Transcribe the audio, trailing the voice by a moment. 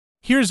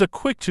Here's a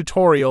quick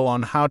tutorial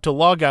on how to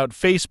log out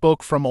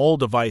Facebook from all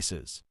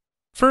devices.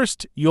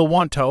 First, you'll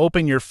want to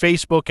open your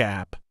Facebook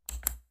app.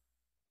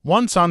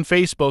 Once on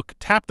Facebook,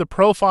 tap the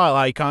profile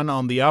icon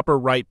on the upper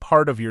right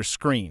part of your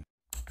screen.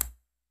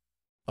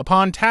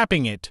 Upon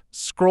tapping it,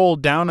 scroll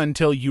down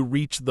until you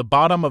reach the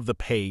bottom of the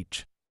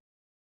page.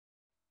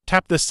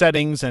 Tap the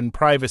Settings and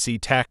Privacy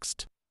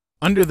text.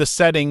 Under the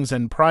Settings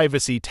and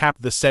Privacy, tap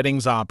the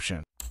Settings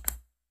option.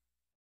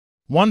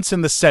 Once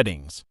in the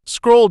settings,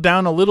 scroll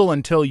down a little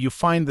until you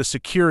find the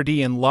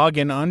Security and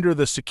Login under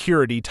the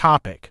Security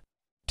topic.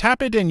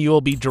 Tap it and you'll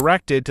be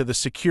directed to the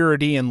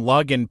Security and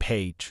Login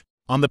page.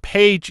 On the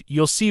page,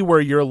 you'll see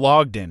where you're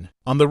logged in.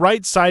 On the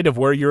right side of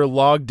where you're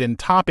logged in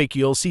topic,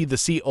 you'll see the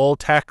See All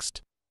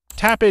text.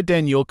 Tap it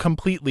and you'll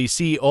completely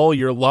see all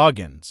your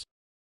logins.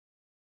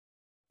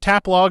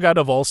 Tap Log Out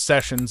of all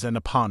sessions and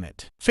upon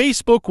it,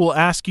 Facebook will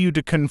ask you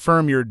to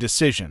confirm your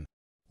decision.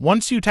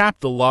 Once you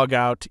tap the Log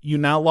Out, you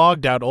now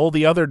logged out all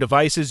the other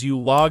devices you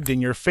logged in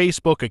your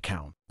Facebook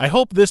account. I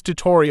hope this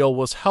tutorial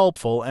was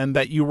helpful and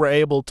that you were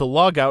able to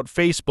log out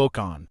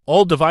Facebook on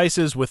all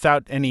devices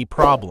without any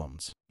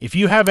problems. If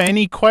you have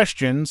any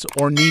questions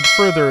or need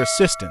further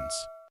assistance,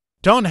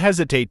 don't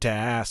hesitate to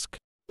ask.